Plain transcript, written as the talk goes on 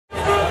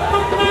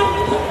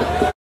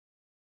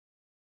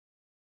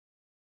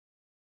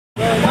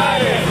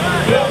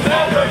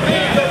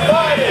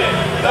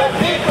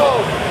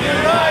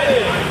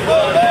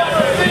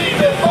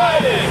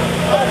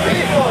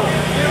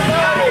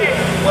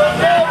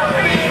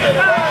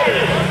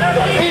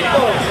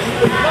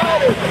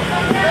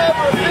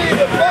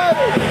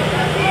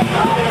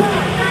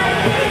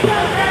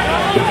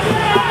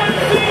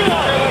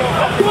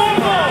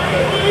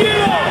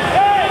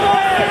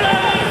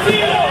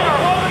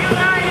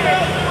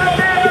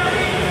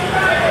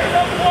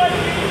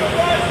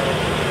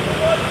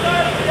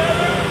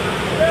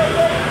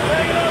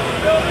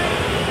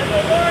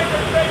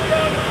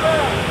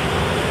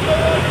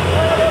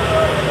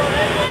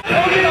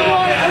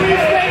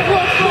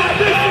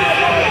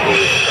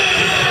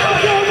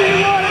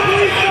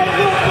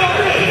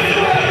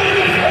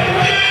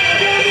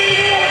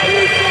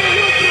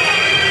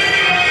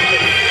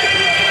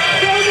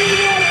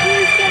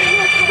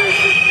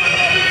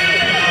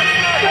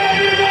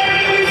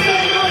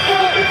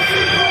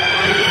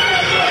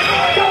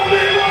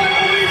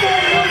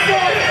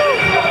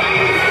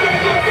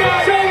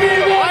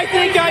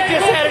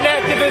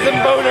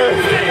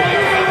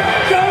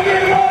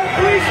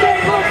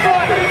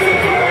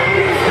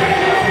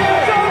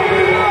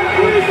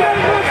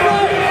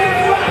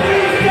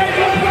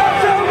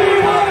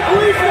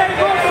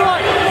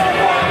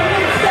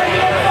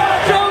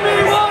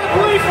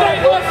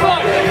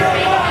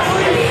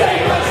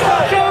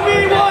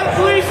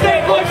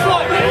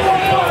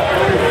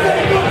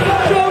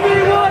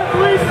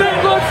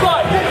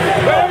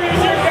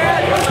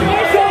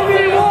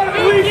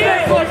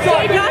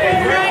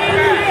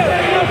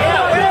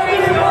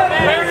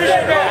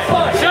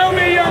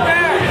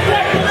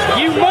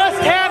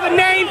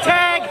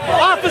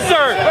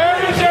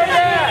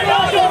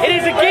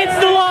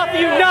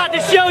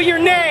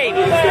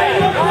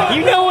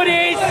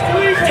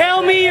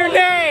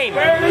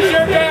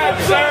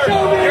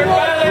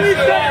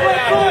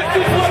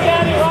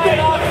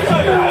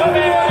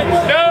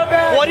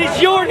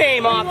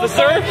name,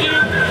 officer?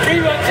 We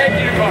won't take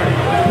your car.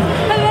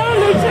 Hello,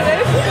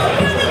 Lieutenant.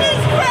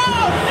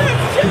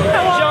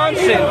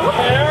 Johnson.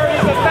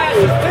 He's the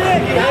fastest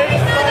pig.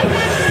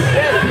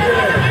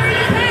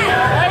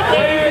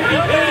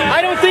 I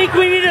don't think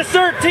we need a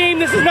CERT team.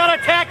 This is not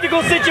a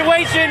tactical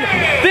situation.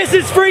 This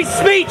is free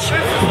speech. This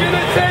is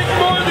gonna take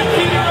more than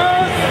Peter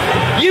Rose.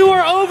 You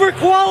are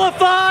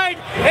overqualified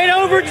and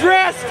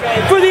overdressed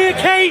for the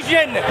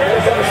occasion.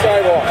 Where's on the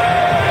sidewalk?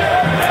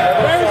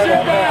 Where's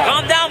your bag?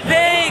 Calm down,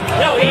 pig!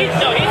 No, he's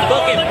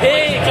fucking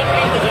pig!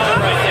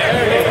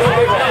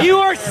 You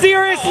are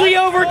seriously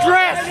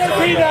overdressed.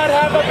 Does he not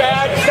have a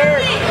badge, sir?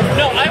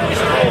 No, I was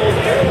told.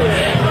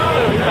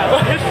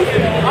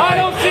 I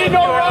don't see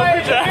no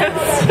riot.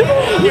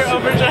 You're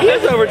overdressed. He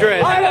is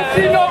overdressed. I don't